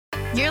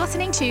You're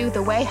listening to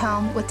The Way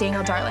Home with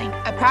Daniel Darling,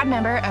 a proud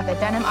member of the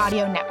Venom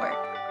Audio Network.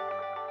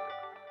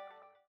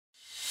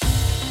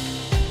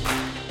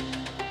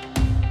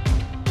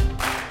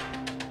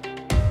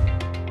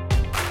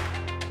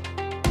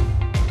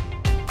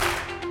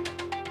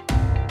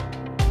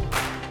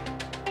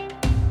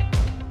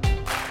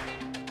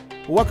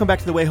 Welcome back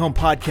to the Way Home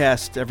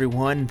podcast,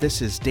 everyone.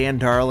 This is Dan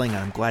Darling.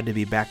 I'm glad to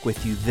be back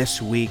with you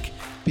this week.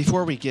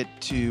 Before we get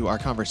to our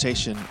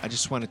conversation, I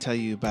just want to tell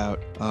you about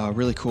a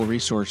really cool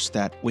resource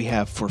that we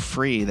have for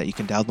free that you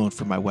can download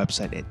from my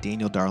website at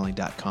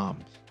danieldarling.com.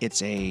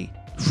 It's a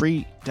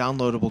free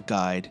downloadable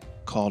guide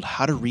called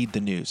How to Read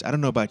the News. I don't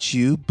know about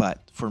you, but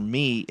for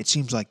me, it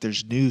seems like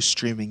there's news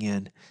streaming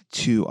in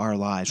to our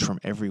lives from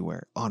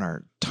everywhere on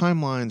our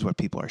timelines, what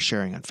people are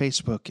sharing on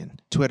Facebook and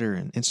Twitter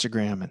and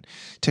Instagram and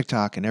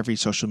TikTok and every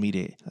social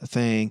media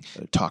thing,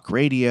 talk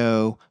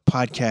radio,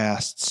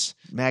 podcasts,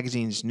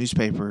 magazines,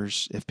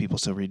 newspapers, if people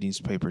still read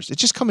newspapers. It's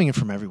just coming in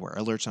from everywhere,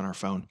 alerts on our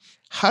phone.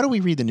 How do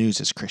we read the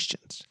news as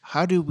Christians?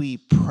 How do we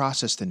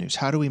process the news?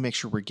 How do we make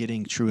sure we're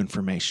getting true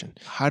information?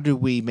 How do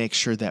we make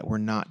sure that we're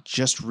not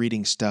just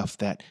reading stuff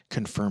that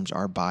confirms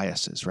our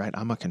biases, right?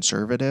 I'm a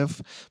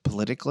conservative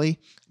politically.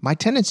 My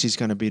tendency is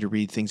going to be to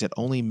read things that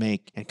only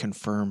make and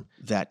confirm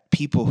that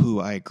people who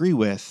I agree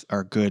with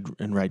are good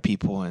and right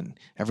people and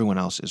everyone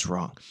else is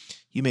wrong.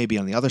 You may be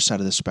on the other side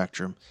of the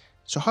spectrum.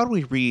 So how do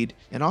we read,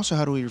 and also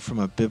how do we read from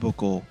a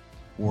biblical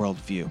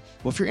worldview?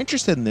 Well, if you're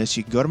interested in this,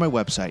 you can go to my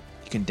website.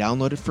 You can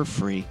download it for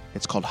free.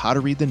 It's called How to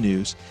Read the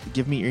News.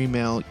 Give me your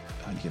email.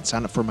 You can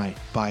sign up for my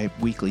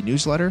bi-weekly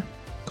newsletter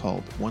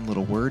called One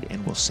Little Word,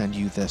 and we'll send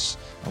you a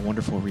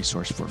wonderful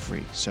resource for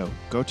free. So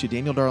go to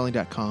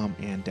danieldarling.com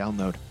and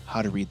download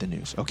How to Read the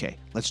News. Okay,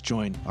 let's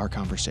join our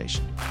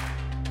conversation.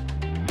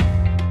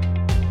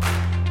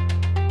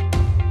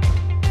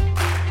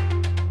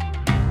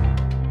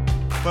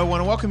 Well, I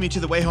want to welcome you to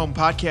the Way Home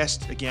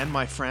podcast again,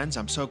 my friends.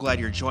 I'm so glad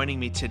you're joining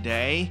me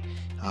today.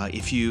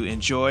 If you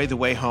enjoy the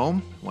Way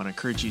Home, I want to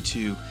encourage you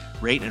to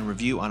rate and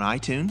review on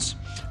iTunes.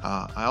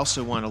 I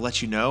also want to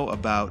let you know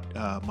about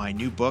my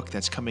new book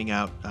that's coming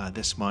out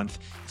this month.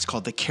 It's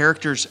called The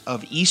Characters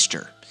of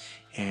Easter.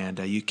 And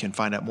you can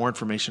find out more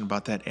information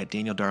about that at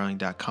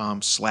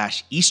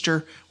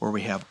danieldarling.com/Easter, where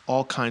we have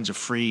all kinds of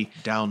free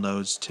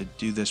downloads to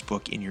do this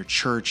book in your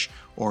church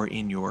or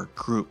in your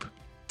group.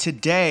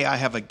 Today, I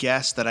have a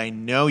guest that I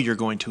know you're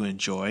going to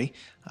enjoy.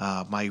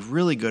 My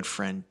really good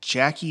friend,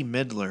 Jackie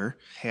Midler,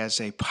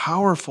 has a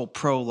powerful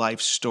pro-life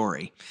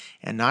story,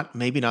 and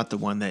maybe not the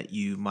one that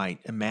you might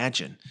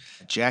imagine.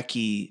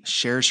 Jackie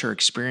shares her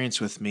experience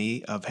with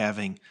me of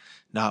having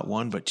not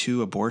one, but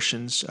two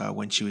abortions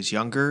when she was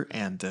younger,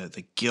 and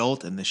the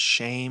guilt and the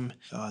shame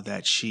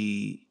that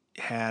she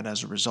had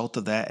as a result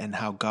of that, and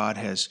how God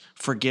has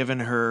forgiven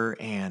her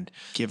and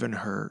given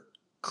her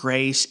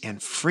grace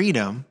and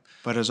freedom,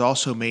 but has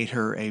also made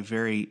her a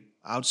very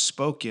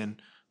outspoken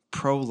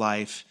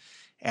pro-life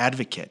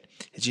advocate.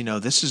 As you know,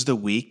 this is the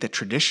week that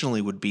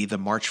traditionally would be the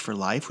March for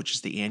Life, which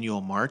is the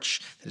annual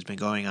march that has been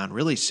going on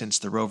really since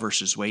the Roe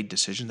versus Wade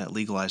decision that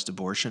legalized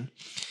abortion.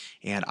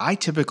 And I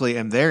typically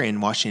am there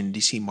in Washington,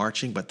 D.C.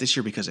 marching, but this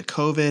year because of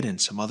COVID and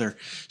some other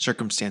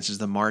circumstances,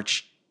 the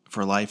March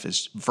for Life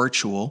is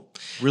virtual.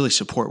 Really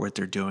support what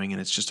they're doing,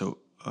 and it's just a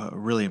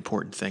really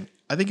important thing.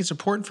 I think it's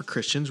important for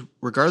Christians,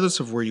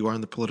 regardless of where you are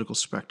on the political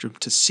spectrum,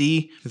 to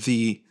see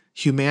the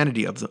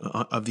humanity of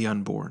the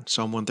unborn.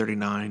 Psalm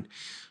 139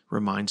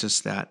 reminds us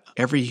that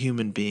every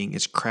human being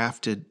is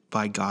crafted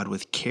by God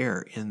with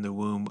care in the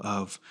womb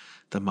of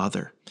the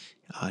mother.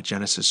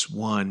 Genesis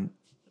 1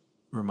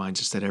 reminds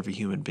us that every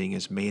human being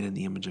is made in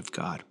the image of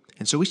God.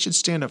 And so we should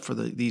stand up for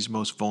these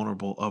most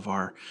vulnerable of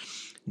our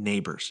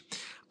neighbors.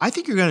 I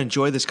think you're going to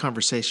enjoy this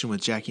conversation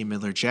with Jackie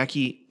Midler.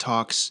 Jackie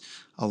talks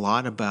a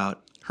lot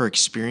about her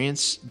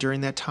experience during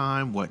that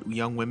time, what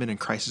young women in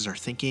crisis are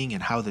thinking,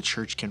 and how the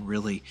church can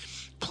really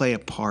play a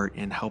part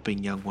in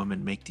helping young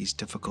women make these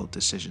difficult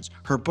decisions.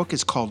 Her book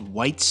is called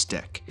White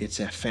Stick. It's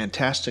a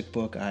fantastic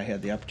book. I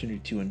had the opportunity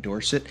to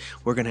endorse it.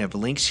 We're going to have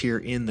links here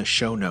in the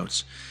show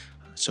notes.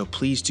 So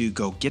please do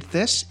go get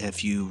this.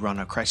 If you run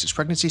a crisis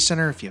pregnancy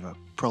center, if you have a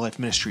pro-life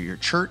ministry at your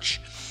church,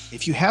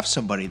 if you have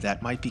somebody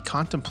that might be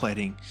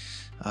contemplating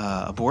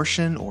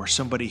abortion or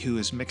somebody who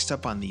is mixed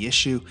up on the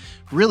issue,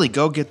 really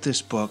go get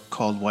this book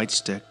called White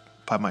Stick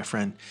by my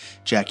friend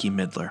Jackie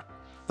Midler.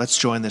 Let's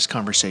join this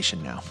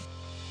conversation now.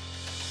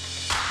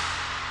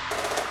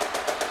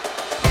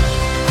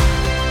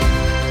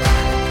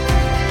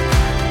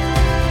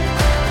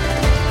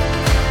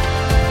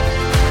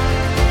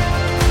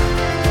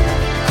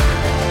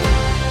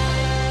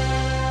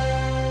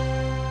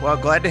 Well,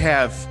 glad to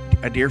have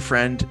a dear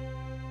friend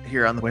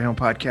here on the Way Home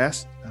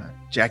podcast,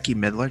 Jackie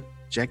Midler.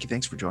 Jackie,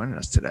 thanks for joining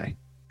us today.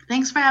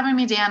 Thanks for having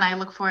me, Dan. I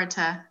look forward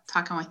to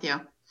talking with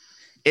you.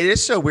 It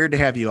is so weird to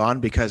have you on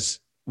because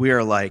we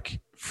are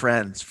like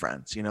friends.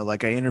 You know,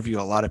 like I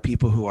interview a lot of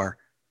people who are,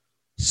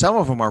 some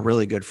of them are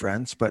really good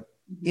friends, but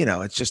you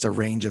know, it's just a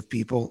range of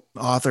people,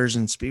 authors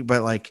and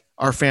but like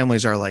our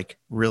families are like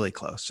really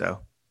close. So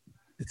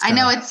I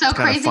know, it's so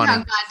kind of crazy how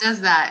funny. God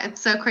does that.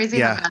 It's so crazy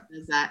how Yeah. God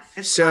does that.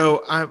 It's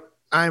So fun.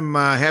 I'm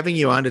having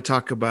you on to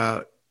talk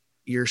about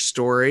your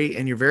story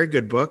and your very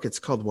good book. It's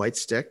called White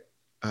Stick.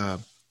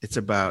 It's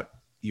about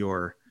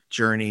your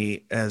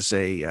journey as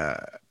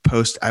a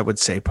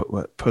post-abortive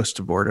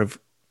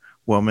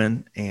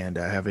woman, and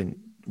having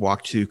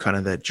walked through kind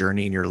of that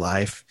journey in your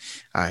life.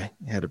 I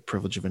had the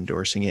privilege of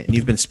endorsing it, and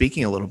you've been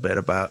speaking a little bit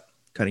about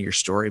kind of your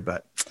story,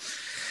 but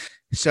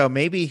so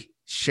maybe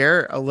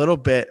share a little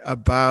bit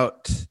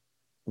about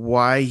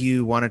why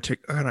you wanted to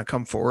kind of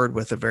come forward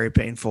with a very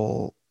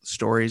painful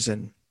stories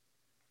and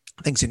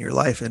things in your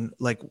life, and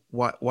like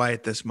why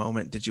at this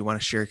moment did you want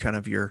to share kind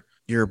of your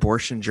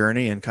abortion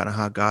journey and kind of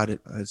how God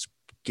has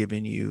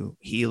given you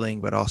healing,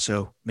 but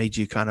also made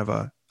you kind of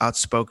a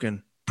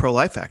outspoken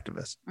pro-life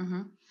activist.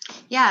 Mm-hmm.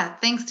 Yeah,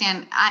 thanks,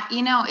 Dan.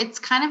 It's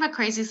kind of a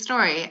crazy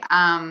story.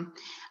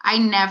 I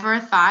never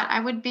thought I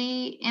would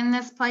be in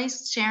this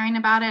place sharing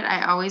about it.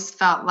 I always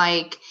felt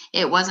like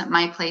it wasn't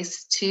my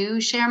place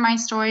to share my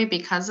story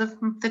because of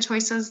the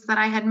choices that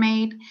I had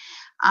made.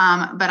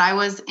 But I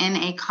was in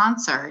a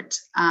concert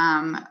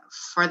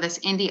for this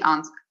indie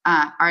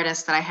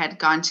artist that I had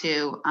gone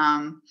to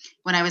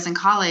when I was in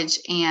college,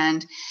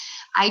 and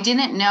I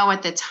didn't know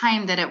at the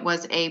time that it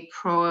was a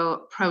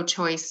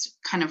pro-choice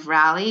kind of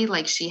rally.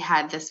 Like, she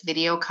had this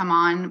video come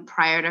on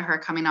prior to her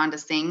coming on to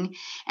sing.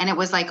 And it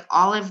was like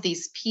all of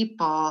these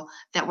people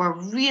that were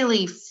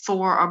really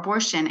for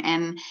abortion.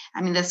 And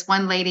I mean, this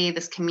one lady,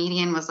 this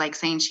comedian, was like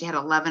saying she had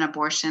 11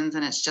 abortions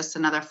and it's just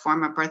another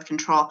form of birth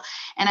control.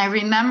 And I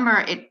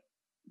remember it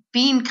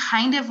being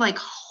kind of like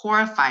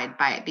horrified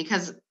by it,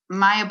 because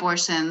my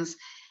abortions,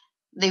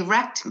 they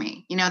wrecked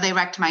me. They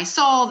wrecked my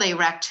soul. They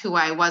wrecked who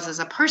I was as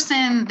a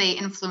person. They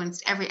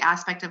influenced every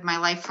aspect of my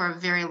life for a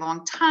very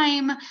long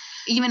time,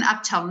 even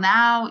up till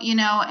now, and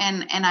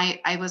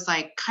I was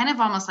like kind of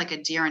almost like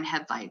a deer in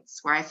headlights,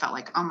 where I felt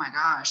like, oh my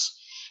gosh.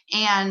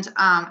 And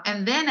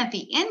then at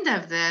the end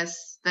of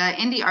this, the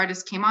indie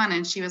artist came on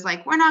and she was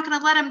like, we're not going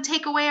to let them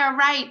take away our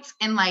rights.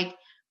 And like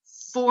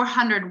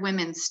 400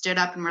 women stood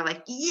up and were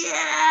like,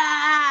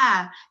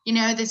 yeah,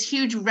 this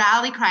huge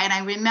rally cry. And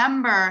I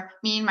remember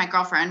me and my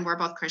girlfriend, we're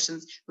both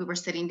Christians, we were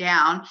sitting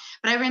down,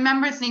 but I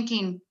remember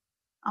thinking,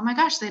 oh my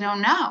gosh, they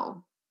don't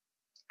know.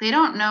 They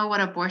don't know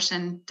what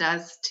abortion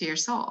does to your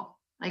soul.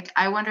 Like,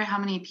 I wonder how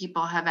many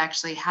people have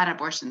actually had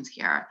abortions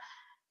here.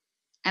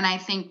 And I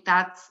think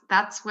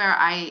that's where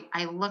I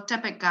looked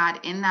up at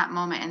God in that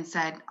moment and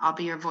said, I'll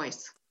be your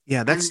voice.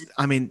 Yeah,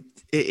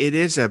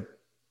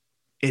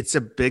 it's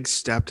a big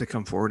step to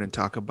come forward and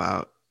talk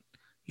about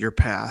your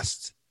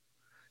past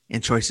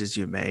and choices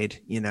you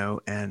made,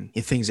 and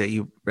things that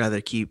you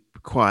rather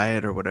keep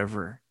quiet or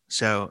whatever.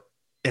 So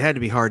it had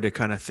to be hard to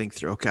kind of think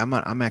through, okay,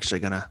 I'm actually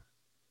going to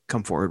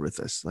come forward with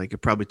this. Like, it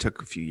probably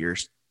took a few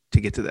years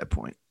to get to that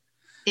point.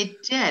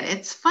 It did.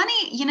 It's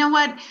funny. You know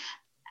what?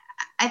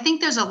 I think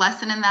there's a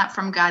lesson in that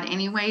from God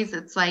anyways.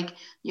 It's like,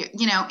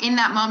 in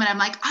that moment, I'm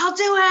like, I'll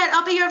do it.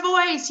 I'll be your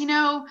voice,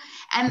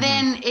 and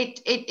then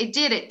it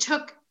did. It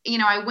took,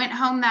 I went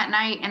home that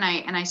night and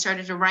I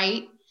started to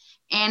write,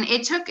 and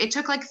it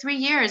took like 3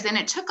 years, and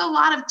it took a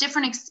lot of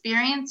different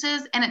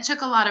experiences, and it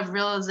took a lot of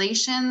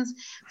realizations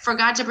for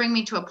God to bring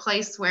me to a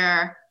place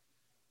where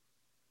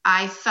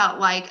I felt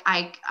like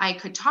I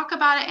could talk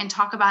about it, and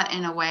talk about it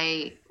in a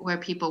way where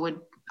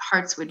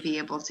hearts would be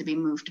able to be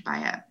moved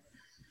by it.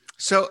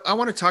 So I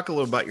want to talk a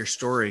little about your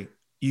story.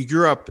 You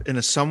grew up in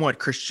a somewhat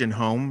Christian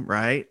home,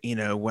 right?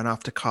 Went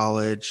off to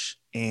college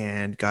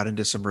and got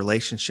into some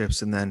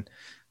relationships, and then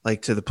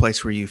like to the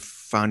place where you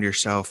found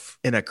yourself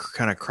in a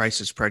kind of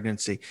crisis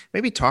pregnancy.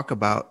 Maybe talk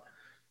about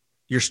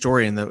your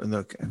story in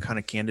the kind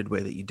of candid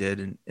way that you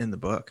did in the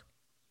book.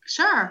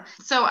 Sure.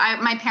 So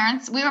my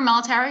parents, we were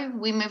military.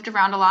 We moved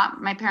around a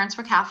lot. My parents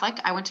were Catholic.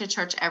 I went to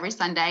church every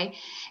Sunday,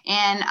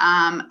 and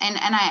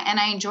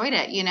I enjoyed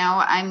it,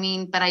 I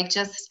mean, but I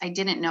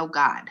didn't know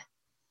God.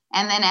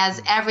 And then as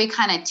every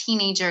kind of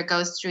teenager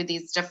goes through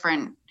these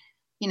different,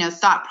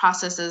 thought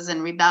processes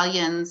and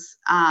rebellions,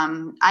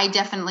 I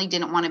definitely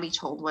didn't want to be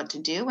told what to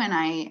do. And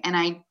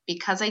I,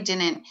 because I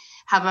didn't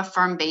have a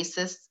firm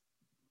basis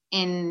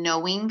in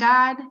knowing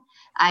God,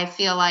 I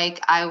feel like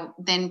I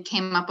then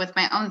came up with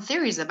my own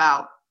theories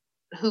about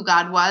who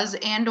God was,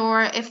 and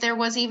or if there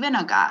was even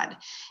a God.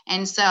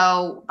 And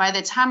so by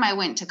the time I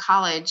went to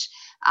college,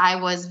 I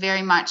was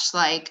very much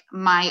like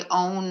my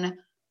own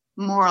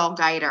moral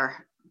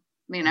guider.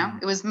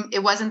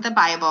 It wasn't the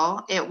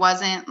Bible. It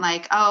wasn't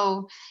like,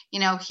 oh,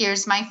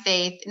 here's my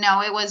faith.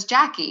 No, it was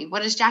Jackie.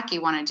 What does Jackie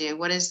want to do?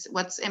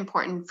 What's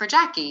important for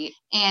Jackie?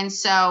 And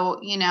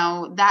so,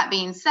 that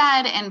being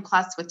said, and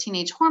plus with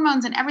teenage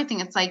hormones and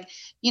everything, it's like,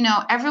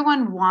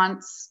 everyone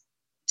wants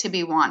to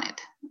be wanted.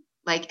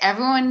 Like,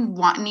 everyone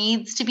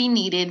needs to be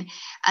needed.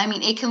 I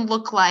mean, it can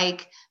look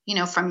like,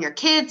 from your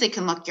kids, it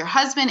can look your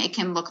husband, it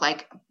can look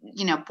like,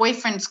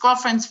 boyfriends,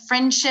 girlfriends,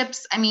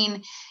 friendships. I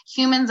mean,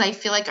 humans, I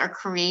feel like, are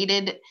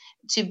created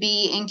to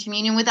be in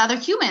communion with other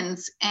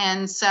humans.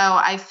 And so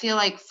I feel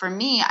like for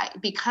me,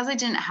 because I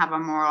didn't have a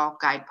moral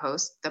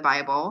guidepost, the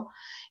Bible,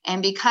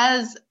 And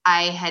because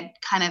I had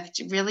kind of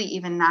really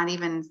even not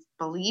even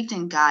believed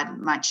in God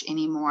much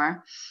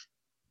anymore,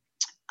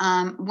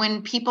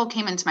 when people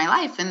came into my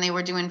life and they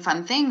were doing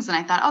fun things and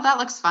I thought, oh, that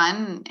looks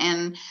fun.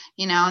 And,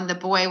 and the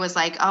boy was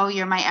like, oh,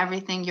 you're my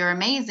everything. You're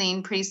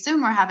amazing. Pretty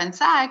soon we're having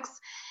sex.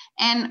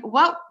 And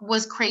what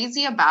was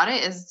crazy about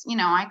it is,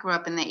 I grew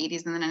up in the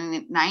 80s and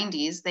the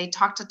 90s. They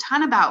talked a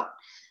ton about,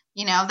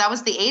 that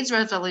was the AIDS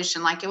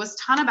resolution. Like it was a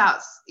ton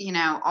about,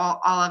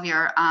 all of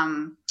your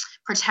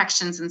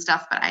protections and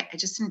stuff, but I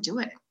just didn't do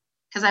it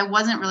because I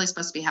wasn't really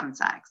supposed to be having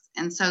sex.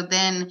 And so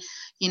then,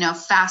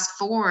 fast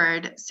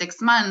forward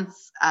 6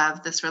 months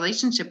of this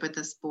relationship with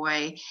this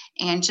boy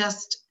and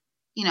just,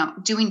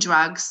 doing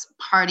drugs,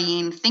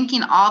 partying,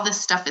 thinking all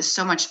this stuff is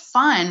so much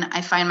fun.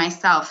 I find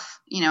myself,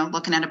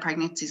 looking at a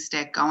pregnancy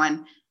stick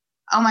going,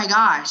 oh my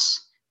gosh,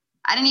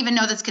 I didn't even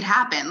know this could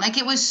happen. Like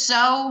it was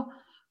so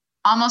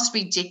almost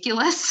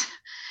ridiculous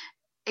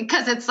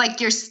because it's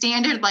like your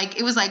standard, like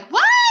it was like,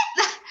 what?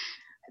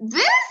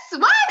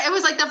 What? It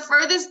was like the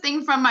furthest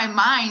thing from my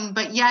mind,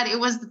 but yet it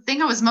was the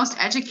thing I was most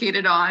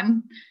educated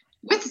on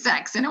with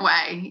sex in a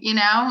way,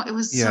 it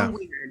was so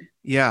weird.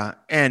 Yeah.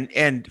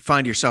 And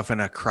find yourself in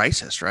a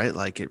crisis, right?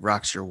 Like it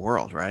rocks your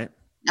world, right?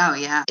 Oh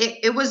yeah.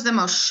 It was the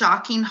most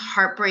shocking,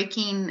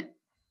 heartbreaking,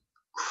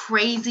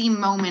 crazy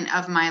moment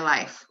of my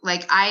life.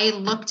 Like I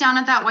looked down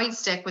at that white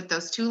stick with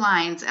those 2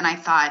 lines and I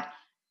thought,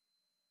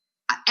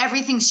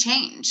 everything's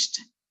changed.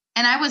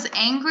 And I was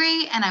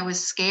angry and I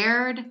was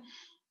scared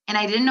and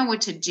I didn't know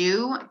what to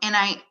do. And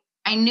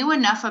I knew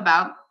enough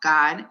about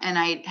God and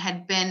I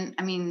had been,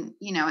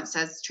 it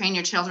says train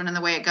your children in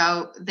the way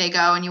they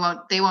go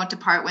and they won't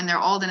depart when they're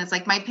old. And it's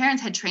like my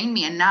parents had trained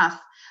me enough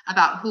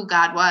about who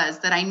God was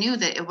that I knew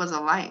that it was a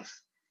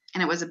life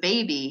and it was a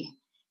baby.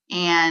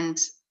 And,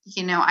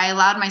 I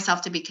allowed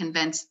myself to be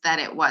convinced that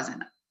it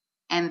wasn't.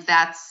 And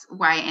that's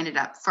why I ended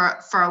up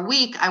for a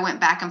week. I went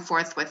back and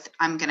forth with,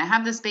 I'm going to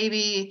have this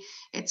baby.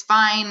 It's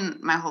fine.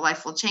 My whole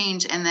life will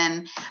change. And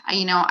then,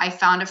 I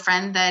found a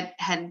friend that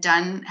had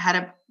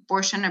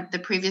abortion the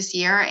previous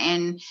year.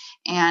 And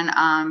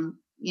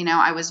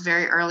I was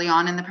very early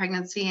on in the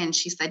pregnancy. And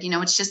she said,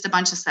 it's just a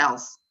bunch of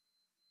cells,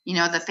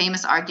 the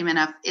famous argument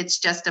of it's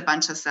just a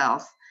bunch of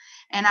cells.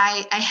 And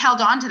I held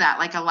on to that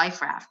like a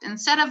life raft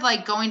instead of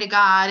like going to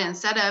God,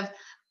 instead of,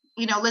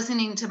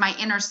 listening to my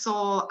inner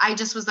soul. I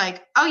just was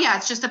like, oh yeah,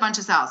 it's just a bunch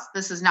of cells.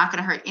 This is not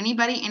going to hurt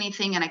anybody,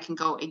 anything. And I can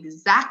go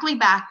exactly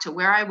back to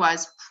where I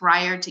was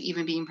prior to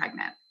even being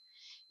pregnant.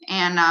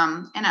 And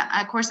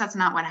of course, that's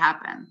not what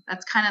happened.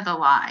 That's kind of the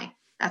lie.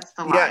 That's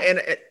the lie.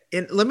 Yeah.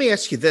 And let me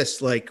ask you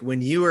this, like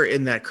when you were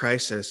in that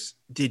crisis,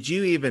 did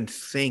you even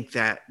think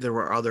that there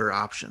were other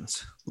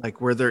options?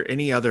 Like, were there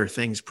any other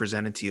things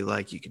presented to you?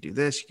 Like you could do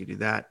this, you could do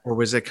that. Or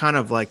was it kind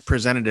of like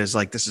presented as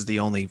like, this is the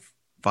only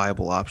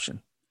viable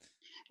option?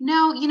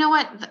 No, you know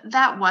what?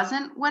 That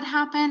wasn't what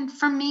happened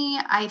for me.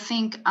 I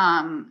think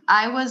I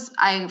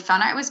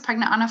found out I was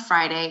pregnant on a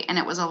Friday and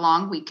it was a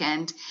long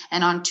weekend.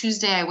 And on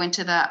Tuesday, I went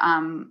to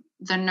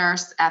the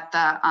nurse at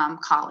the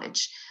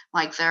college,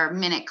 like their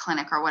minute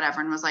clinic or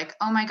whatever, and was like,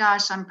 oh my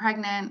gosh, I'm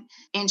pregnant.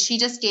 And she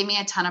just gave me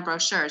a ton of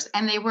brochures.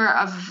 And they were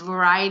a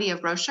variety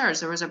of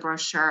brochures. There was a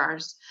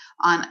brochures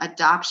on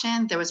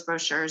adoption, there was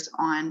brochures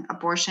on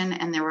abortion,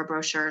 and there were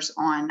brochures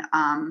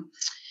on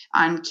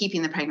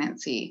keeping the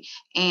pregnancy.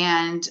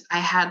 And I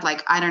had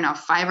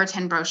 5 or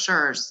 10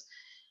 brochures.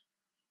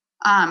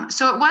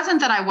 So it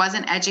wasn't that I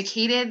wasn't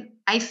educated.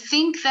 I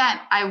think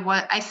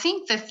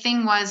the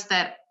thing was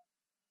that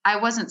I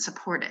wasn't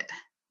supported.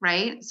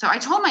 Right. So I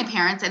told my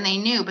parents and they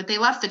knew, but they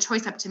left the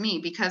choice up to me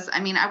because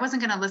I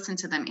wasn't going to listen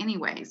to them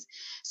anyways.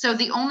 So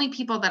the only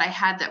people that I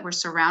had that were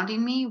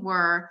surrounding me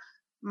were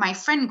my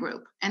friend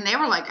group. And they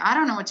were like, I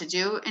don't know what to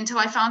do, until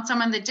I found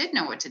someone that did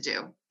know what to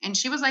do. And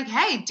she was like,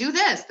 hey, do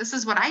this. This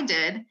is what I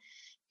did.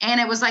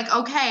 And it was like,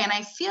 okay. And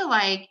I feel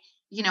like,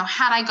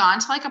 had I gone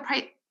to like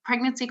a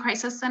pregnancy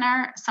crisis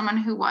center, someone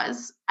who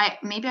was,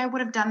 maybe I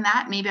would have done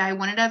that. Maybe I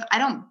wouldn't have.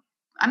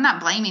 I'm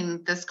not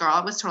blaming this girl.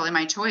 It was totally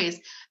my choice,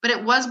 but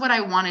it was what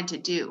I wanted to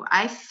do.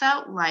 I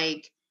felt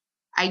like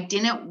I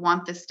didn't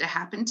want this to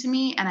happen to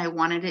me, and I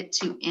wanted it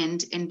to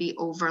end and be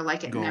over,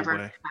 like it never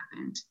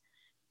happened.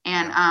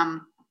 And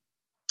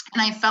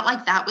and I felt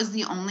like that was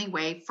the only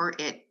way for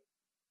it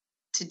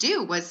to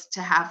do, was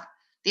to have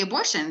the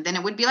abortion. Then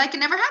it would be like it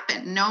never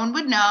happened. No one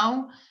would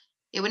know.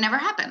 It would never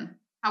happen.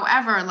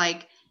 However,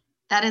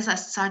 that is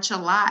such a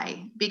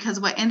lie, because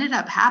what ended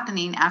up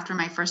happening after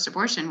my first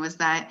abortion was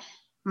that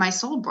my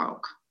soul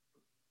broke.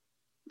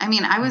 I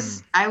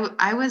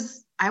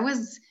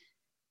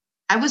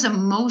was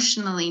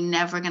emotionally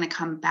never going to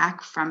come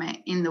back from it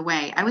in the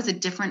way. I was a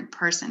different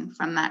person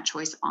from that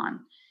choice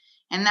on.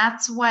 And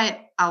that's what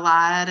a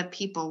lot of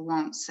people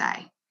won't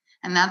say.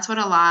 And that's what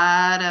a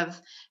lot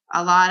of,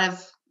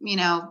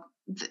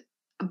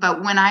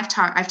 but when I've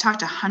talked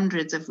to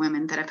hundreds of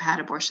women that have had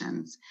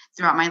abortions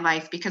throughout my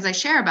life, because I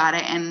share about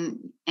it,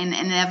 and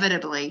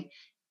inevitably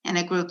in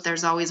a group,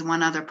 there's always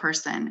one other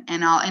person,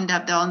 and they'll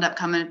end up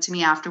coming to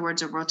me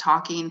afterwards, or we're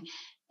talking,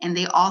 and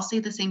they all say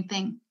the same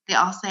thing. They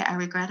all say, I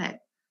regret it.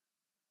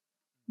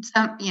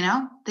 Some,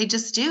 they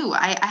just do.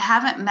 I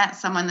haven't met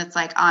someone that's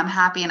like, oh, I'm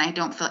happy and I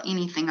don't feel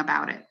anything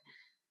about it.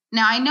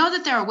 Now, I know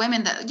that there are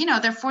women that,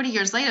 they're 40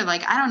 years later,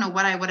 like, I don't know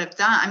what I would have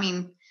done. I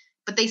mean,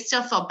 but they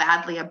still feel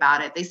badly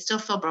about it. They still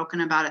feel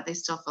broken about it. They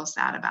still feel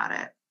sad about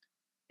it.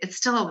 It's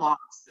still a loss.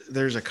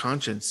 There's a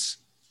conscience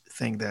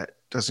thing that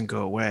doesn't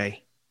go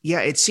away.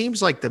 Yeah, it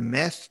seems like the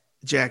myth,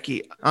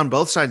 Jackie, on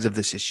both sides of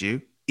this issue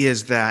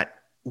is that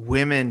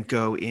women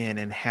go in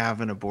and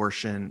have an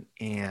abortion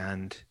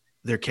and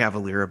they're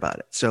cavalier about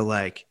it. So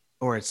like,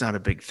 or it's not a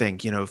big thing.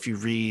 If you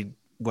read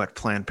what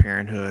Planned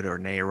Parenthood or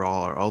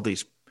NARAL or all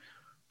these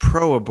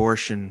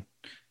pro-abortion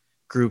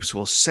groups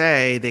will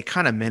say, they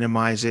kind of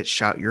minimize it,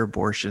 shout your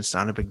abortion. It's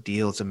not a big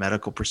deal. It's a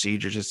medical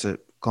procedure, just a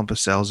clump of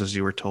cells, as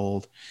you were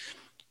told.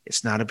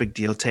 It's not a big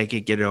deal. Take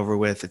it, get it over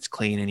with. It's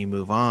clean and you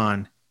move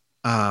on.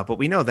 But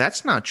we know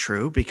that's not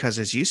true because,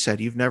 as you said,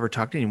 you've never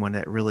talked to anyone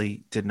that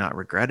really did not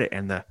regret it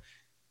and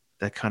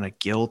the kind of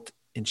guilt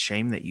and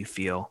shame that you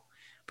feel.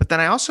 But then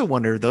I also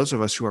wonder, those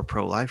of us who are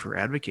pro-life or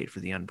advocate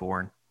for the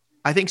unborn,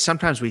 I think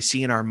sometimes we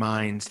see in our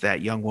minds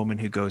that young woman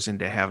who goes in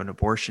to have an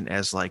abortion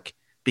as like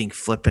being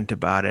flippant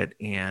about it,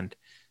 and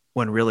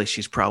when really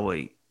she's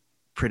probably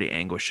pretty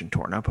anguished and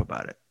torn up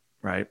about it,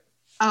 right?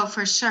 Oh,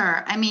 for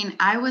sure. I mean,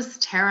 I was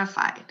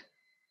terrified.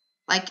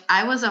 Like,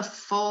 I was a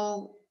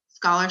full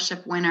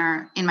scholarship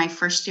winner in my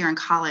first year in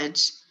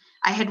college.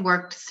 I had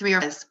worked 3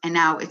 years, and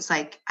now it's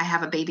like I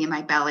have a baby in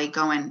my belly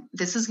going,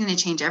 this is going to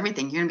change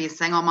everything. You're going to be a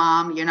single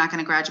mom. You're not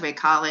going to graduate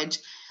college.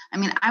 I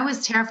mean, I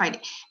was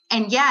terrified.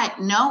 And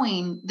yet,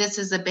 knowing this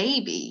is a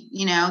baby,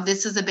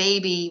 this is a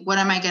baby, what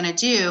am I going to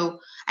do?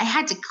 I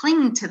had to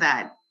cling to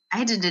that. I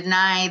had to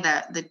deny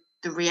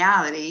the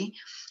reality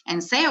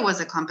and say it was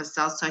a clump of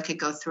cells so I could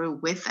go through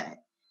with it.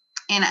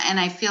 And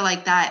I feel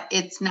like that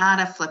it's not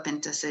a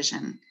flippant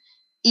decision.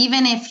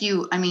 Even if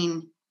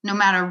no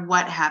matter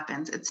what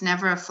happens, it's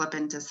never a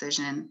flippant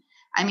decision.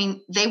 I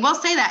mean, they will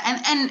say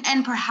that,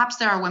 and perhaps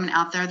there are women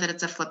out there that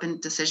it's a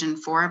flippant decision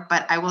for,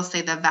 but I will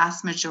say the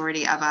vast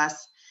majority of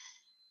us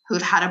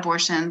who've had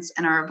abortions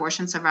and are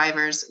abortion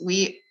survivors,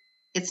 it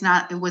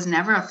was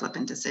never a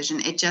flippant decision.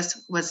 It just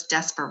was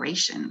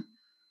desperation.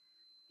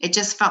 It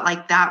just felt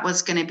like that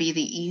was going to be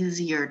the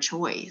easier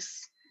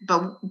choice.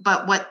 But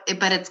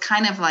it's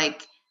kind of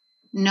like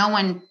no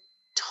one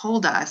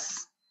told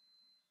us,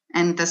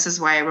 and this is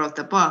why I wrote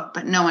the book,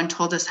 but no one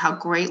told us how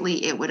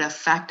greatly it would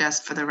affect us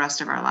for the rest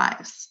of our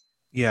lives.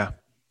 Yeah.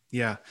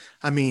 Yeah.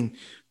 I mean,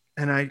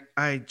 and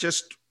I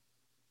just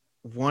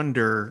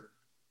wonder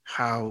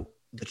how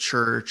the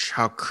church,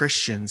 how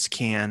Christians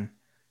can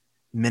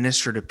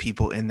minister to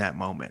people in that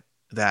moment,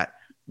 that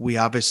we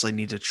obviously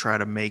need to try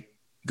to make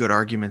good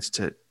arguments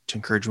to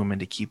encourage women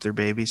to keep their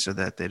babies so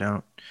that they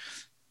don't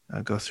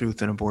go through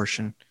with an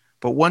abortion.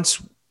 But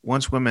once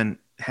women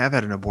have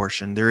had an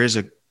abortion, there is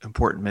an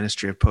important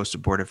ministry of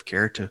post-abortive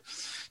care to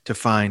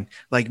find,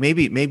 like,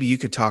 maybe you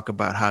could talk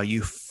about how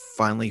you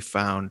finally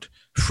found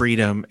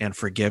freedom and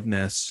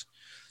forgiveness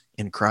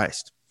in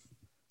Christ.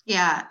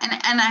 Yeah.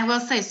 And I will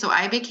say, so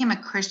I became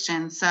a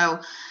Christian. So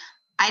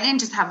I didn't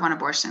just have one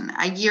abortion.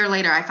 A year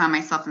later, I found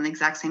myself in the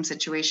exact same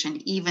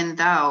situation, even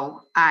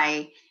though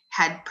I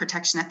had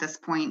protection at this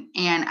point,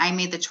 and I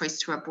made the choice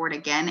to abort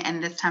again.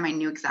 And this time I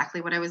knew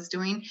exactly what I was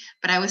doing,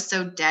 but I was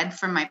so dead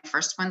from my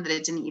first one that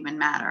it didn't even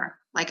matter.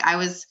 Like, I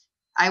was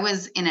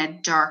in a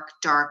dark,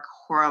 dark,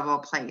 horrible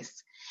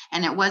place.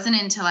 And it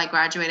wasn't until I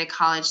graduated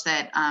college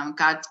that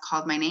God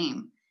called my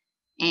name.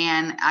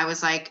 And I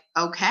was like,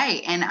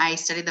 okay. And I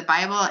studied the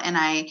Bible and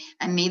I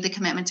made the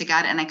commitment to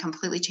God, and I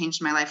completely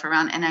changed my life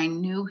around. And I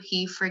knew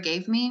He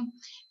forgave me,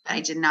 but I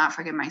did not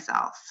forgive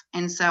myself.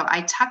 And so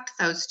I tucked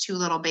those 2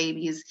 little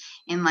babies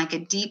in like a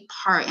deep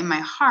part in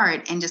my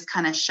heart and just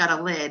kind of shut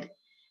a lid.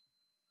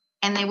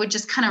 And they would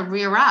just kind of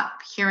rear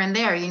up here and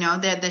there,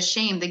 the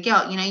shame, the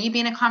guilt. You'd be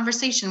in a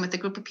conversation with a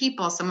group of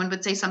people. Someone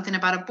would say something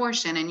about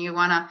abortion and you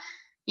want to,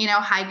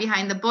 hide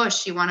behind the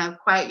bush. You want to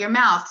quiet your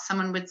mouth.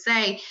 Someone would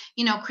say,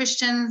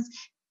 Christians,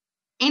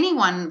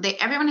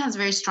 everyone has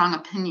very strong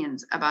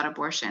opinions about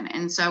abortion.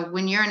 And so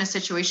when you're in a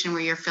situation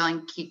where you're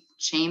feeling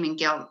shame and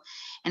guilt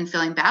and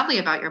feeling badly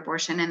about your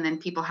abortion, and then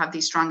people have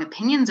these strong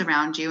opinions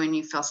around you and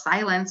you feel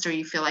silenced, or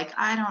you feel like,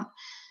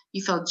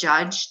 you feel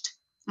judged.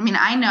 I mean,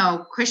 I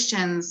know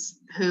Christians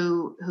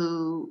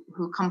who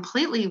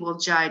completely will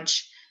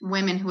judge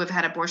women who have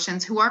had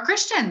abortions who are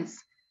Christians.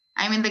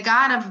 I mean, the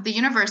God of the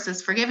universe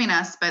is forgiving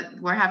us, but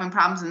we're having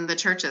problems in the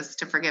churches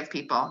to forgive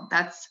people.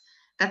 That's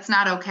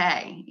not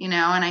okay, And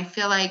I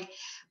feel like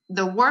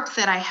the work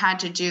that I had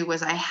to do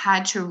was I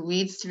had to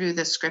read through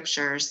the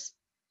scriptures,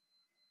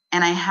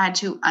 and I had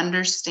to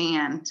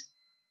understand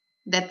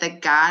that the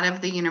God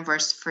of the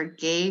universe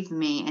forgave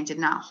me and did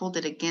not hold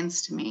it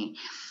against me.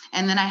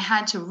 And then I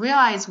had to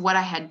realize what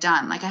I had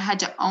done. Like, I had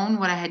to own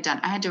what I had done.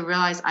 I had to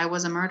realize I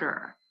was a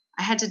murderer.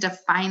 I had to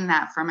define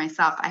that for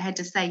myself. I had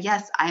to say,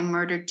 yes, I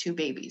murdered 2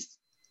 babies.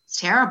 It's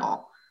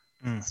terrible.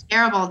 It's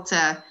terrible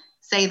to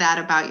say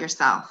that about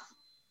yourself,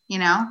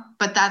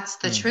 but that's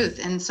the truth.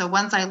 And so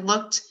once I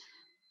looked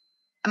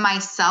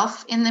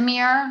myself in the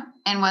mirror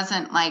and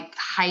wasn't like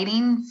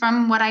hiding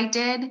from what I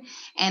did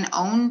and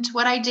owned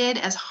what I did,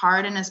 as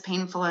hard and as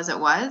painful as it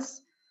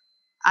was,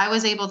 I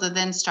was able to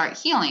then start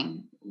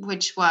healing,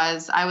 which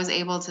was I was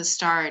able to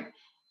start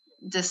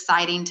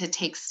deciding to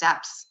take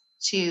steps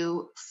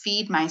to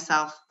feed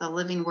myself the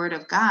living word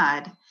of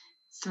God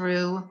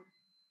through,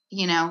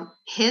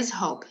 his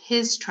hope,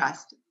 his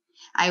trust.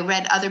 I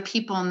read other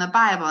people in the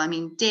Bible. I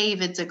mean,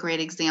 David's a great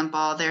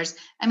example.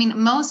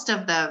 Most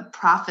of the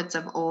prophets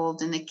of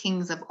old and the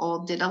kings of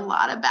old did a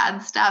lot of bad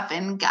stuff,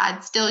 and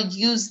God still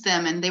used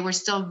them, and they were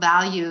still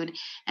valued,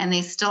 and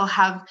they still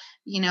have,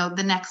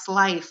 the next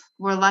life.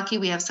 We're lucky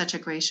we have such a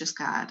gracious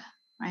God,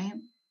 right?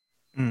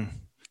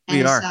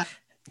 We are.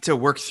 To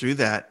work through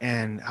that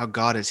and how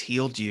God has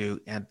healed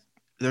you. And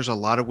there's a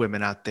lot of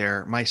women out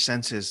there. My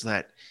sense is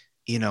that,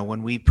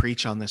 when we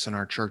preach on this in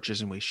our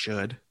churches, and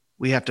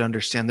we have to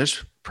understand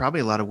there's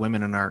probably a lot of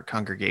women in our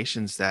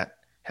congregations that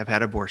have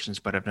had abortions,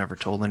 but have never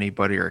told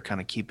anybody, or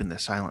kind of keeping the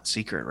silent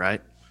secret,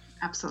 right?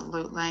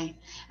 Absolutely.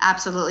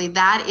 Absolutely.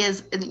 That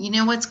is,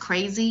 what's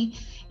crazy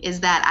is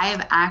that I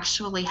have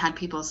actually had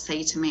people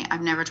say to me,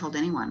 I've never told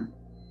anyone.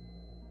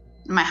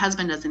 My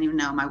husband doesn't even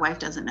know. My wife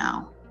doesn't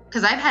know.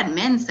 Because I've had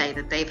men say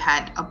that they've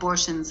had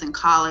abortions in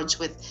college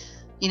with,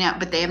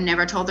 but they have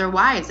never told their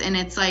wives. And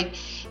it's like,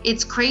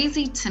 it's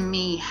crazy to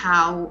me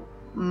how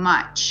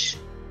much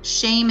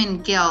shame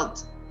and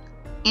guilt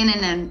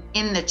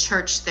in the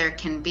church there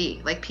can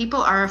be. Like, people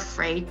are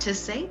afraid to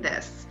say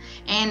this.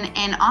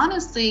 And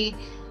honestly,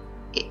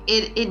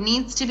 it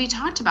needs to be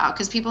talked about,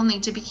 because people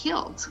need to be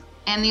healed.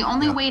 And the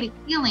only way to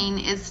healing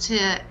is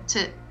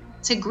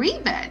to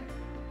grieve it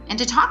and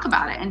to talk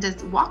about it and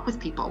to walk with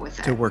people with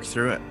it. To work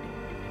through it.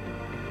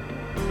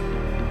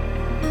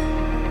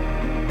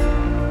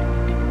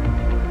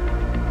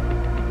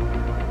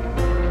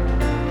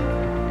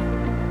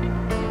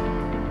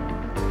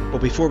 Well,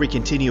 before we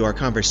continue our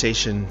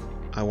conversation,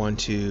 I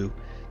want to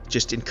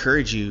just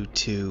encourage you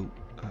to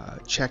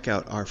check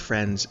out our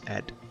friends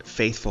at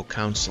Faithful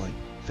Counseling.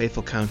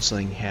 Faithful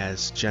Counseling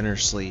has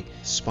generously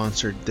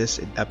sponsored this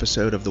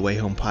episode of the Way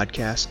Home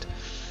podcast.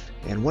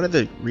 And one of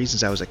the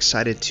reasons I was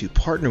excited to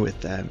partner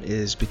with them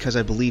is because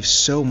I believe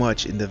so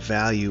much in the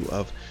value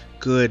of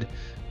good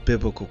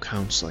biblical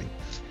counseling.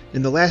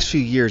 In the last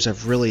few years,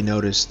 I've really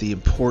noticed the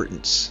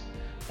importance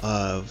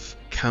of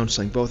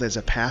counseling, both as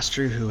a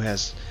pastor who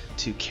has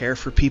to care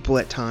for people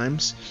at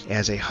times,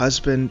 as a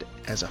husband,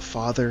 as a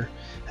father,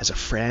 as a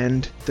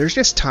friend. There's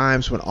just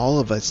times when all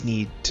of us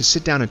need to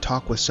sit down and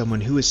talk with someone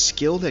who is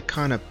skilled at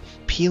kind of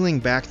peeling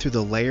back through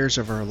the layers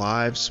of our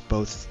lives,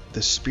 both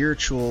the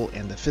spiritual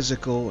and the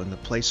physical, and the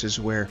places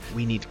where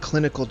we need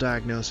clinical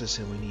diagnosis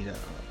and we need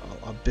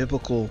a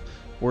biblical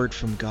word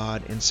from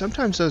God. And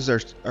sometimes those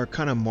are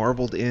kind of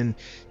marbled in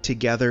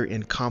together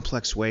in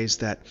complex ways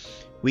that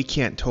we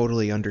can't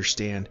totally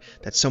understand,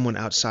 that someone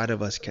outside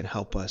of us can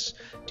help us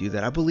do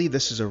that. I believe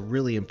this is a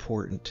really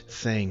important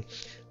thing.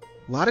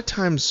 A lot of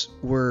times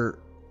we're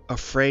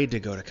afraid to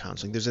go to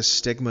counseling. There's a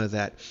stigma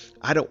that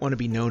I don't want to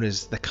be known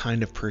as the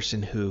kind of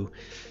person who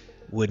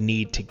would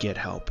need to get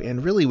help.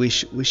 And really, we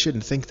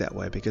shouldn't think that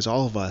way, because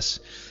all of us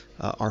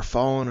are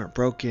fallen, are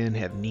broken,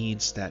 have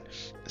needs that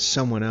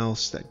someone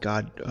else that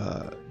God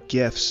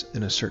gifts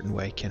in a certain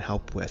way can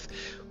help with.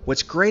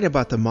 What's great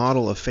about the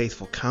model of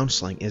Faithful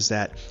Counseling is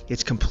that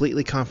it's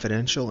completely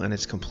confidential and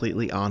it's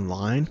completely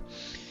online.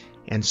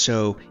 And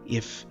so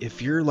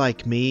if you're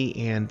like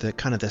me and the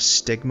kind of the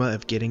stigma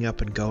of getting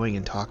up and going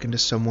and talking to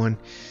someone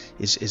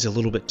is a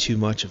little bit too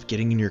much, of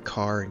getting in your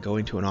car and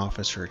going to an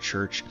office or a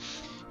church,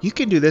 you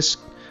can do this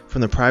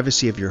from the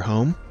privacy of your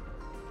home.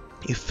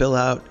 You fill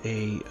out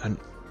an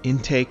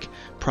intake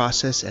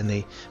process and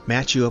they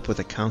match you up with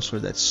a counselor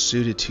that's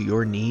suited to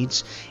your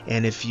needs.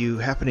 And if you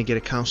happen to get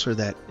a counselor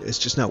that is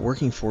just not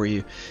working for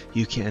you,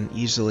 you can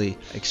easily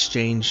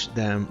exchange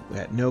them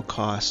at no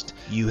cost.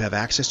 You have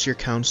access to your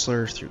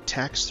counselor through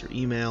text, through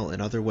email,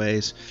 and other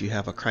ways if you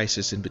have a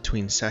crisis in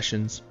between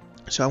sessions.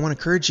 So I want to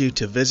encourage you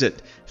to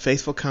visit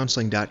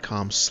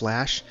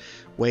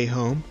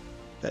faithfulcounseling.com/wayhome.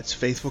 That's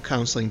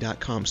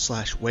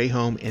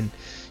faithfulcounseling.com/wayhome, and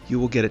you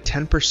will get a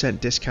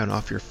 10% discount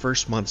off your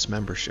first month's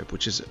membership,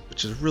 which is a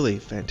really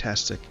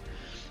fantastic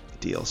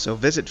deal. So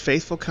visit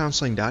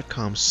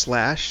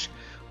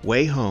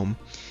faithfulcounseling.com/wayhome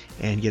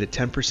and get a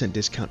 10%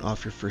 discount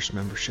off your first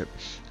membership.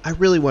 I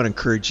really want to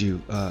encourage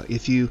you,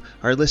 if you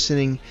are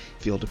listening,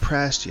 feel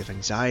depressed, you have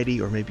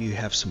anxiety, or maybe you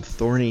have some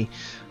thorny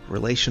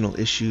relational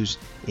issues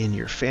in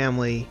your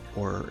family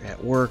or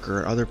at work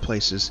or other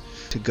places,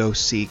 to go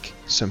seek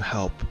some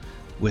help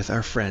with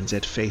our friends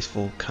at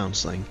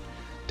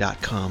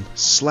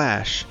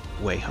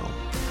faithfulcounseling.com/wayhome.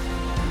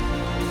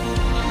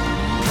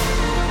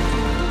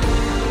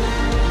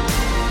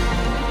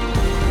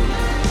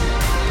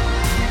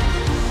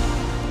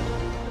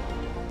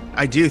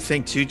 I do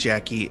think too,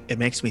 Jackie, it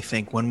makes me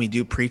think when we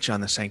do preach on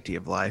the sanctity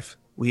of life,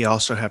 we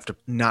also have to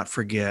not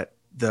forget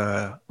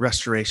the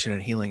restoration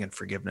and healing and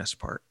forgiveness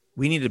part.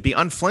 We need to be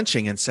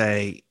unflinching and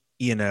say,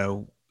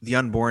 the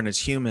unborn is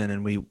human,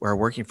 and we are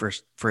working for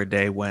a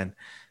day when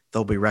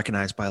they'll be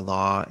recognized by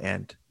law,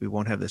 and we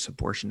won't have this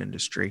abortion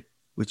industry,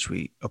 which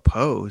we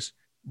oppose.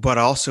 But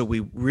also we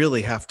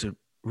really have to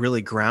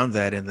really ground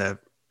that in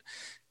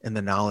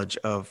the knowledge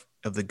of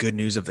the good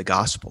news of the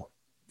gospel,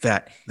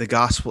 that the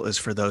gospel is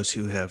for those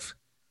who've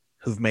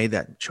made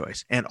that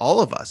choice. And all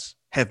of us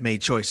have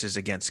made choices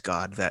against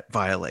God that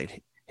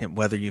violate him,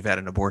 whether you've had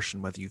an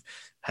abortion, whether you've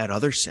had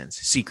other sins,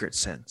 secret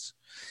sins.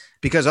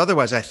 Because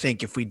otherwise, I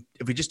think if we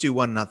just do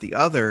one, not the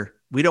other,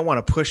 we don't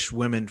want to push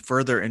women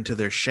further into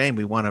their shame.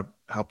 We want to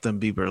help them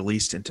be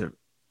released into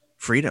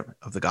freedom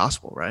of the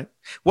gospel, right?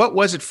 What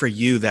was it for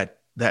you that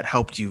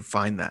helped you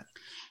find that?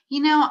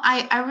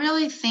 I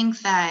really think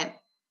that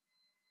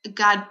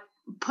God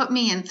put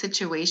me in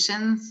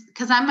situations,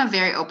 because I'm a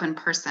very open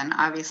person.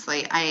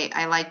 Obviously,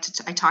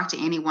 I talk to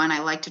anyone. I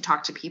like to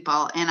talk to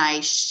people, and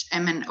I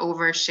am an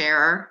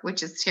oversharer,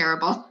 which is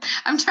terrible.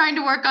 I'm trying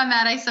to work on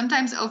that. I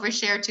sometimes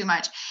overshare too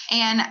much,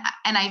 and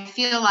I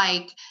feel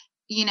like,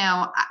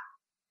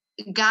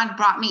 God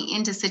brought me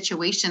into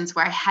situations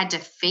where I had to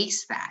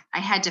face that. I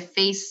had to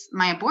face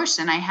my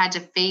abortion. I had to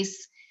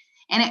face,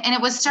 and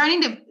it was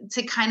starting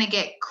to kind of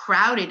get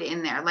crowded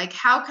in there. Like,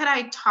 how could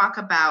I talk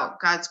about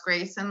God's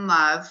grace and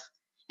love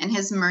and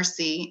his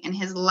mercy and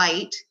his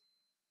light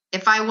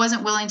if I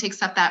wasn't willing to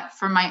accept that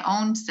for my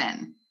own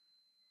sin?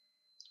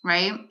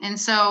 Right. And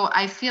so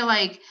I feel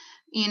like,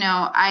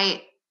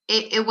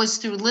 it was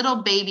through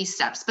little baby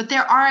steps, but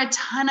there are a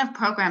ton of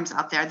programs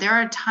out there. There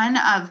are a ton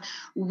of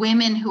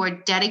women who are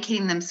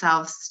dedicating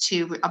themselves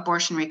to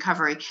abortion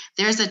recovery.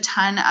 There's a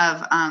ton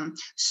of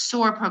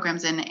SOAR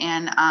programs and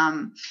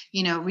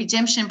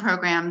redemption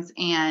programs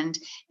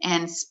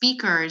and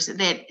speakers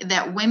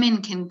that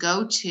women can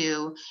go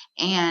to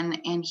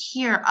and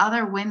hear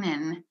other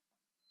women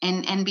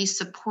and be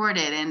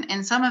supported.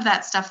 And some of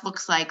that stuff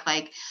looks like,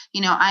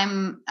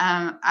 I'm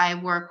a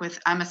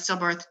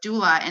stillbirth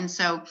doula. And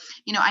so,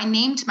 I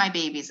named my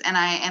babies and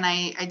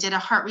I did a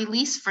heart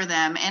release for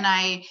them. And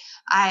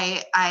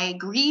I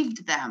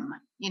grieved them,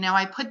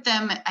 I put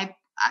them,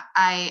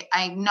 I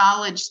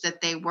acknowledged that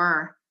they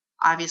were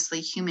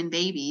obviously human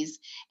babies,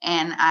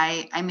 and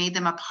I made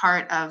them a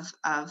part of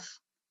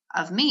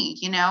me,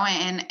 and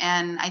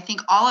I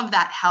think all of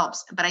that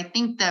helps. But I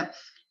think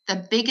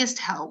the biggest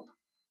help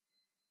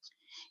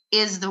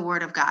is the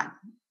word of God.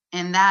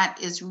 And that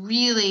is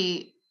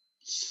really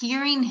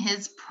hearing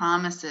his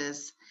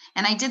promises.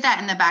 And I did that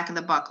in the back of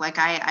the book. Like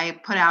I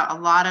put out a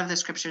lot of the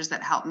scriptures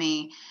that help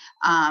me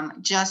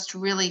just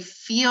really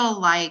feel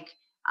like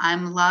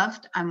I'm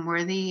loved, I'm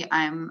worthy,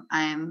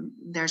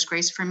 there's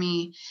grace for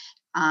me.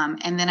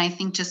 And then I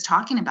think just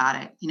talking about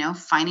it,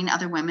 finding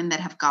other women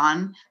that have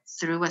gone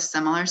through a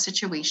similar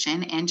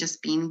situation and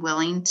just being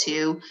willing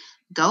to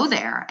go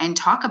there and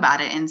talk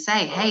about it and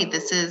say, hey,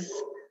 this is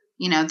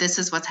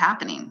what's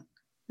happening.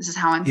 This is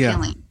how I'm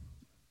feeling.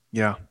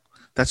 Yeah.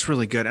 That's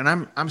really good.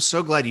 And I'm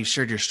so glad you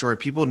shared your story.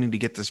 People need to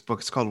get this book.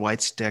 It's called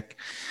White Stick,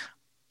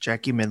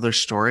 Jackie Midler's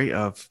story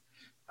of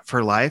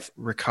her life,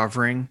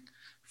 recovering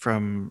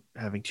from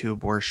having 2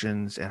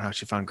 abortions and how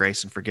she found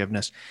grace and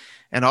forgiveness.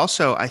 And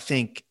also, I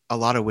think a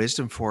lot of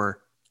wisdom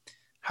for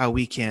how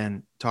we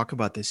can talk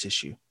about this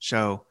issue.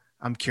 So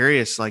I'm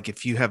curious, like,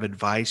 if you have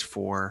advice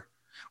for,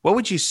 what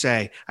would you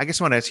say? I guess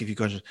I want to ask you a few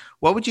questions.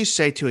 What would you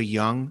say to a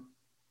young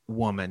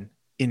woman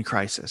in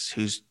crisis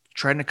who's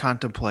trying to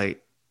contemplate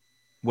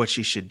what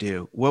she should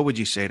do? What would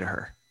you say to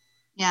her?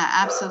 Yeah,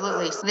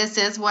 absolutely. So this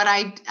is what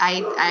I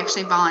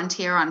actually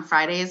volunteer on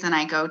Fridays, and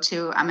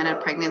I'm in a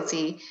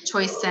pregnancy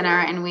choice center,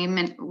 and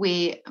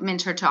we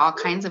mentor to all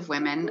kinds of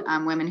women,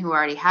 women who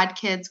already had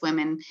kids,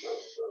 women,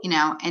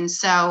 and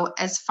so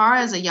as far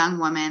as a young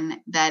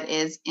woman that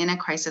is in a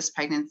crisis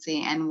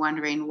pregnancy and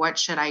wondering, what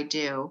should I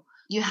do?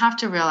 You have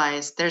to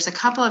realize there's a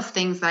couple of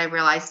things that I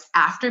realized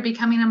after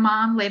becoming a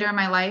mom later in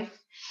my life.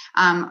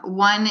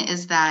 One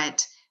is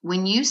that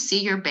when you see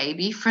your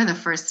baby for the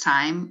first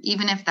time,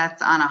 even if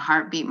that's on a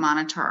heartbeat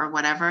monitor or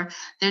whatever,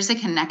 there's a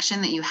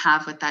connection that you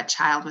have with that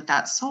child, with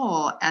that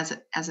soul as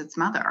its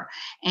mother.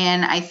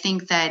 And I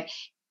think that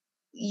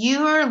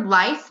your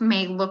life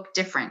may look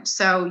different.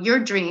 So your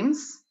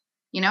dreams,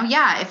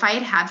 if I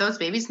had those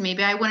babies,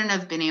 maybe I wouldn't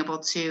have been able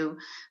to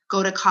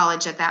go to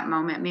college at that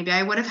moment. Maybe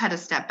I would have had to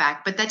step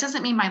back, but that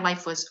doesn't mean my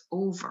life was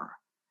over,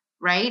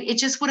 right? It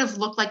just would have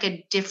looked like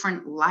a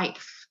different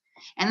life.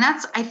 And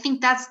I think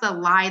that's the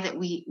lie that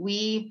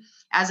we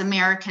as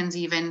Americans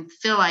even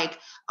feel like,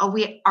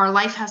 our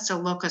life has to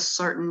look a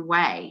certain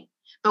way.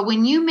 But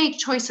when you make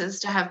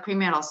choices to have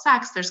premarital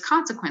sex, there's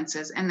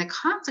consequences, and the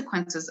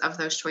consequences of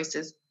those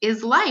choices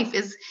is life,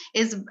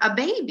 is a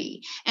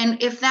baby.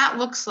 And if that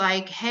looks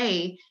like,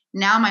 hey,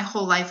 now my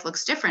whole life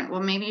looks different,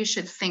 well, maybe you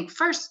should think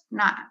first,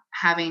 not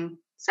having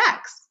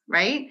sex,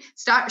 right?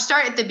 Start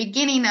at the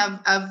beginning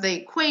of the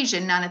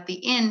equation, not at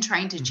the end,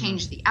 trying to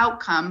change the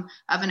outcome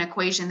of an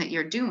equation that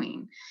you're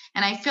doing.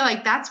 And I feel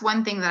like that's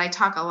one thing that I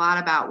talk a lot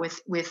about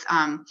with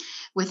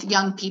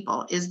young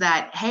people, is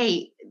that,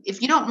 hey,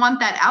 if you don't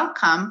want that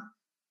outcome,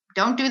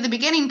 don't do the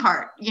beginning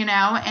part, And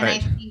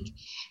right.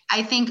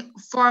 I think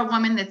for a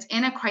woman that's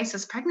in a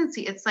crisis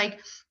pregnancy, it's like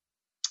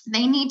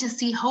they need to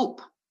see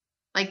hope.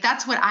 Like,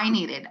 that's what I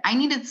needed. I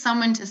needed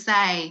someone to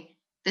say,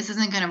 this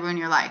isn't going to ruin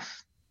your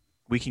life.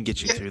 We can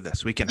get you through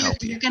this. We can You're,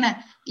 help you.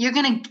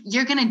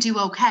 you're gonna do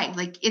okay.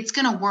 Like, it's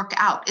gonna work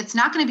out. It's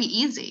not gonna be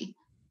easy,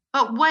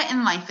 but what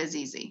in life is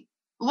easy?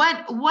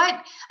 What,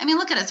 I mean,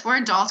 look at us. We're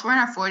adults. We're in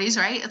our 40s,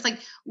 right? It's like,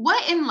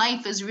 what in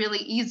life is really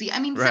easy? I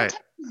mean, Right.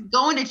 sometimes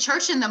going to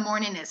church in the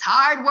morning is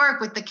hard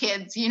work with the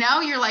kids, you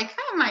know? You're like,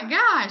 oh my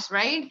gosh,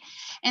 right?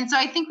 And so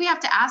I think we have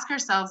to ask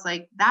ourselves,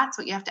 like, that's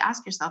what you have to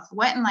ask yourself.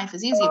 What in life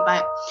is easy?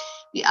 But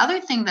the other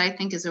thing that I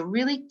think is a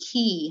really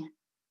key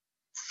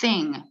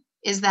thing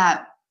is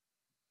that,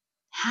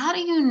 how do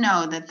you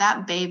know that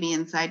that baby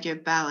inside your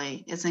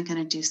belly isn't going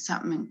to do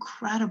something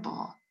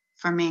incredible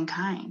for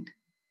mankind?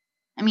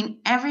 I mean,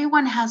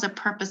 everyone has a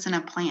purpose and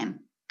a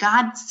plan.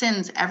 God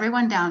sends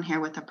everyone down here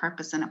with a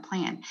purpose and a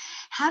plan.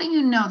 How do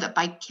you know that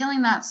by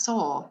killing that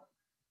soul,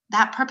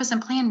 that purpose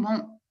and plan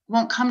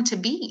won't come to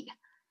be?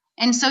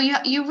 And so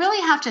you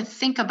really have to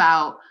think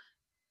about,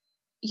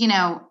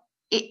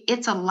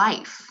 it's a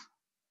life.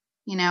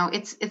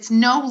 It's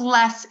no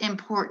less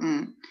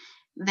important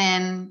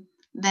than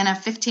a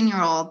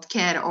 15-year-old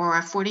kid or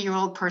a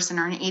 40-year-old person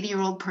or an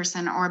 80-year-old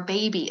person or a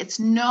baby. It's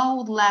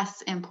no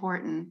less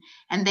important,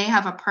 and they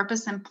have a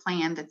purpose and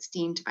plan that's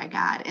deemed by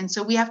God. And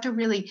so we have to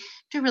really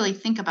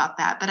think about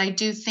that. But I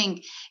do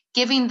think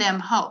giving them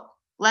hope,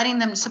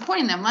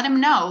 supporting them, let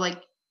them know,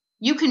 like,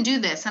 you can do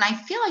this. And I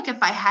feel like if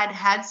I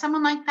had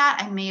someone like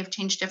that, I may have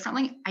changed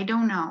differently. I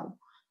don't know.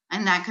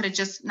 And that could have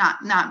just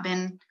not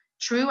been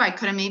true. I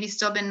could have maybe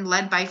still been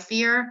led by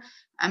fear.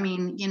 I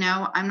mean,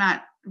 I'm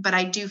not, but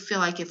I do feel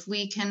like if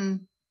we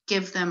can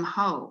give them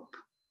hope,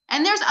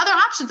 and there's other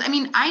options. I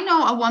mean, I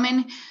know a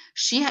woman,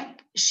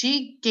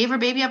 she gave her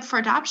baby up for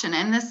adoption,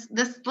 and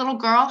this little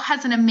girl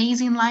has an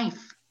amazing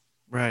life.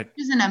 Right.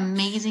 She's an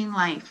amazing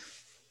life.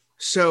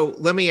 So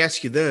let me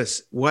ask you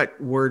this.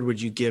 What word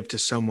would you give to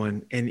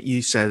someone? And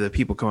you said that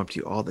people come up to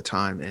you all the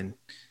time and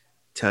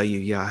tell you,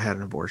 yeah, I had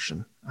an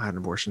abortion.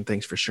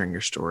 Thanks for sharing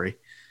your story.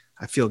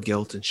 I feel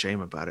guilt and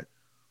shame about it.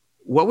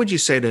 What would you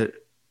say to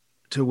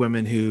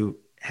women who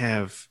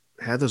have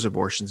had those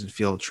abortions and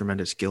feel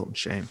tremendous guilt and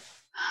shame?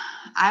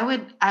 I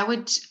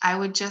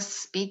would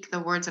just speak the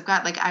words of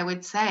God. Like, I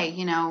would say,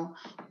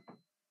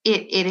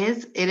 it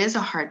is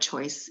a hard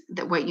choice,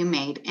 that what you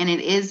made. And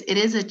it is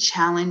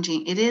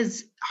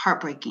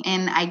heartbreaking.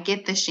 And I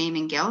get the shame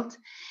and guilt.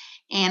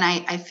 And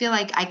I feel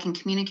like I can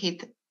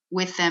communicate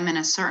with them in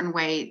a certain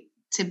way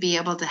to be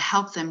able to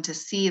help them to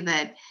see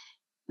that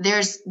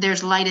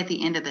there's light at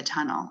the end of the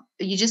tunnel.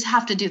 You just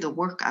have to do the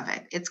work of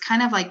it. It's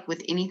kind of like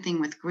with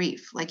anything with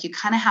grief, like, you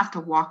kind of have to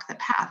walk the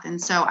path.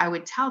 And so I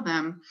would tell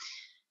them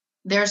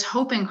there's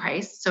hope in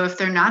Christ. So if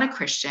they're not a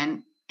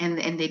Christian and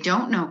they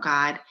don't know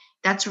God,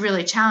 that's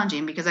really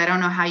challenging, because I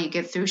don't know how you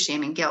get through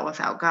shame and guilt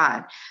without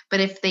God. But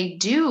if they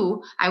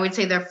do, I would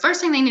say the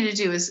first thing they need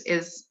to do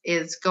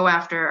is go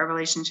after a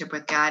relationship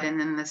with God. And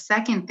then the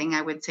second thing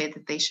I would say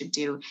that they should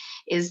do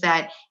is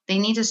that they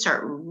need to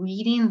start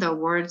reading the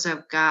words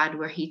of God,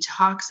 where he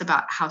talks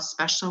about how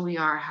special we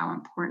are, how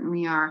important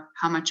we are,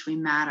 how much we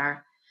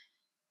matter.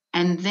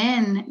 And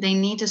then they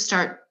need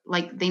to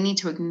they need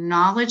to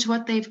acknowledge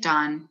what they've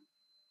done,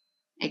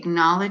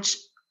 acknowledge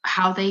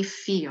how they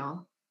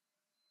feel,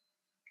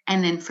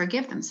 and then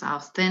forgive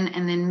themselves,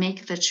 and then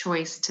make the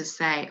choice to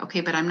say,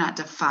 okay, but I'm not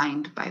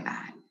defined by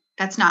that.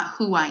 That's not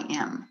who I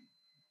am.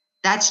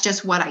 That's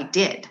just what I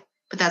did,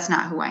 but that's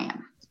not who I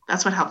am.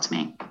 That's what helped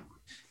me.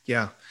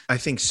 Yeah, I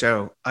think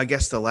so. I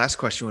guess the last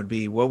question would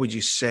be, what would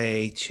you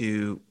say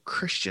to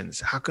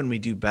Christians? How can we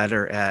do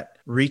better at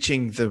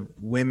reaching the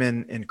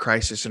women in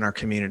crisis in our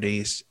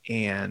communities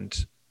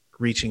and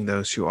reaching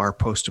those who are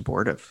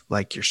post-abortive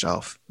like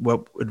yourself?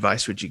 What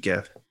advice would you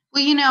give?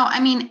 Well, I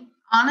mean,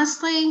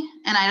 honestly,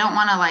 and I don't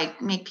want to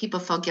make people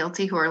feel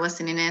guilty who are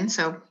listening in.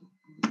 So,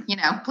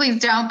 please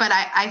don't. But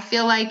I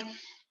feel like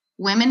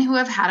women who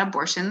have had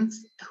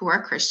abortions, who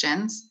are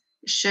Christians,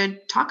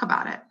 should talk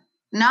about it.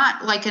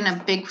 Not like in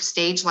a big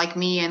stage like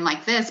me and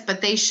like this, but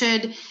they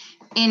should,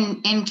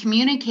 in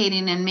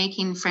communicating and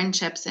making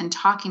friendships and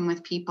talking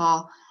with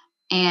people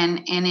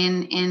and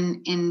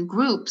in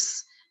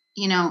groups,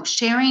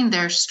 sharing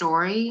their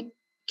story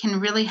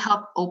can really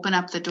help open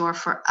up the door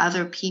for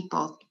other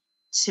people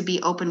to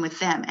be open with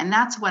them. And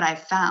that's what I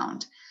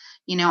found.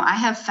 I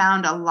have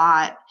found a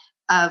lot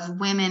of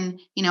women,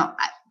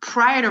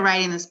 prior to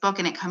writing this book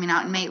and it coming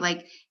out in May,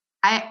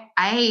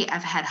 I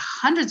have had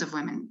hundreds of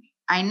women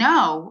I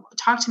know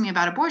talk to me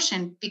about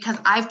abortion because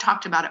I've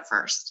talked about it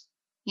first.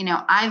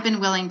 I've been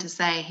willing to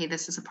say, hey,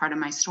 this is a part of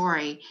my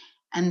story.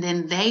 And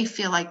then they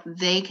feel like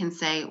they can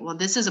say, well,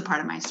 this is a part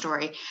of my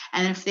story.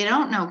 And if they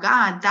don't know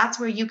God, that's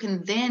where you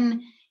can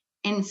then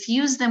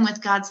infuse them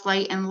with God's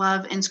light and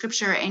love and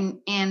scripture.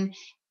 And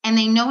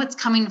they know it's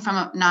coming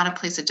from not a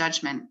place of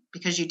judgment,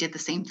 because you did the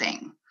same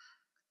thing.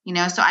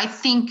 So I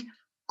think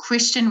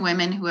Christian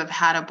women who have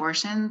had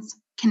abortions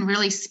can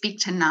really speak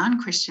to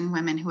non-Christian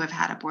women who have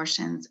had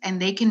abortions,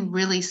 and they can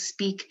really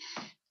speak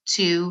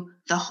to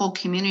the whole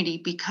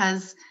community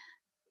because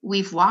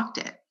we've walked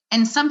it.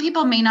 And some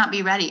people may not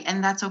be ready,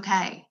 and that's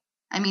okay.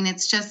 I mean,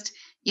 it's just,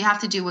 you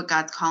have to do what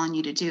God's calling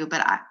you to do.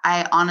 But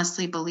I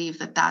honestly believe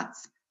that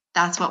that's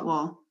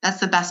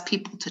the best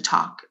people to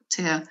talk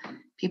to,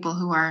 people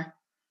who are,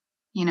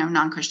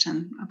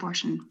 non-Christian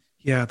abortion.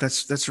 Yeah,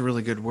 that's a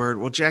really good word.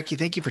 Well, Jackie,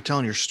 thank you for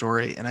telling your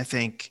story. And I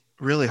think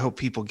really hope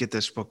people get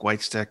this book,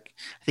 White Stick.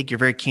 I think you're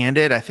very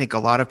candid. I think a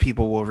lot of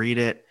people will read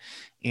it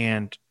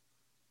and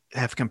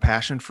have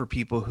compassion for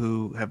people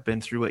who have been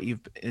through what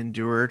you've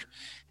endured.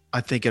 I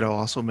think it'll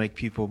also make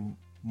people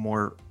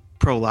more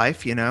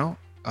pro-life, in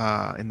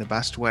the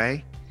best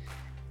way.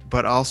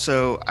 But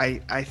also,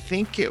 I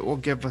think it will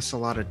give us a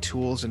lot of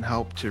tools and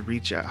help to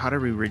reach out. How do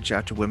we reach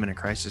out to women in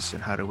crisis,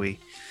 and how do we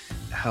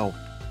help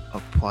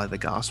apply the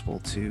gospel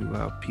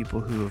to people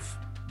who have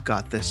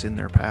got this in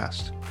their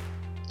past?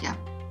 Yeah,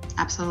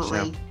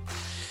 absolutely. So,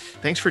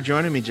 thanks for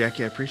joining me,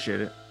 Jackie. I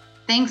appreciate it.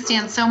 Thanks,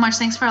 Dan, so much.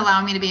 Thanks for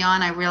allowing me to be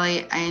on. I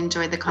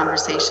enjoyed the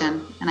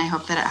conversation, and I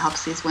hope that it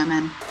helps these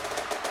women.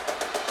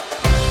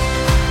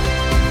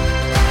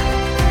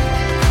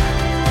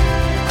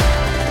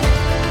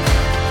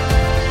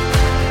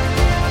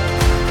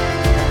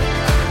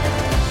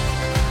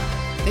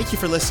 Thank you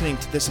for listening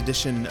to this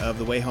edition of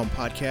the Way Home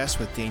podcast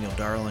with Daniel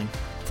Darling.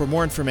 For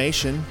more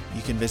information,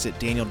 you can visit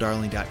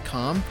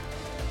danieldarling.com.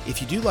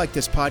 If you do like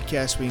this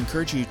podcast, we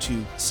encourage you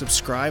to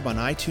subscribe on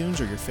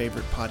iTunes or your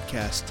favorite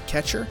podcast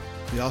catcher.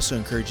 We also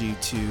encourage you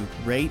to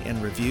rate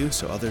and review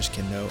so others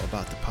can know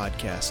about the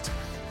podcast.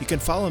 You can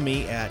follow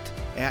me at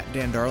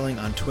Dan Darling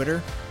on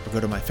Twitter, or go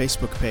to my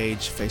Facebook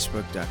page,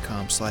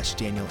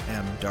 facebook.com/Daniel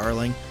M.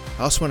 Darling.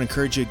 I also want to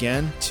encourage you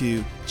again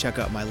to check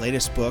out my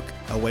latest book,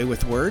 Away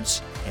with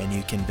Words, and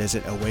you can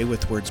visit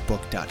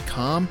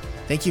awaywithwordsbook.com.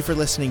 Thank you for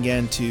listening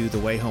again to the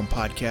Way Home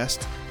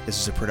podcast. This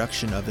is a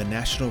production of the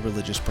National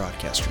Religious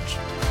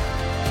Broadcasters.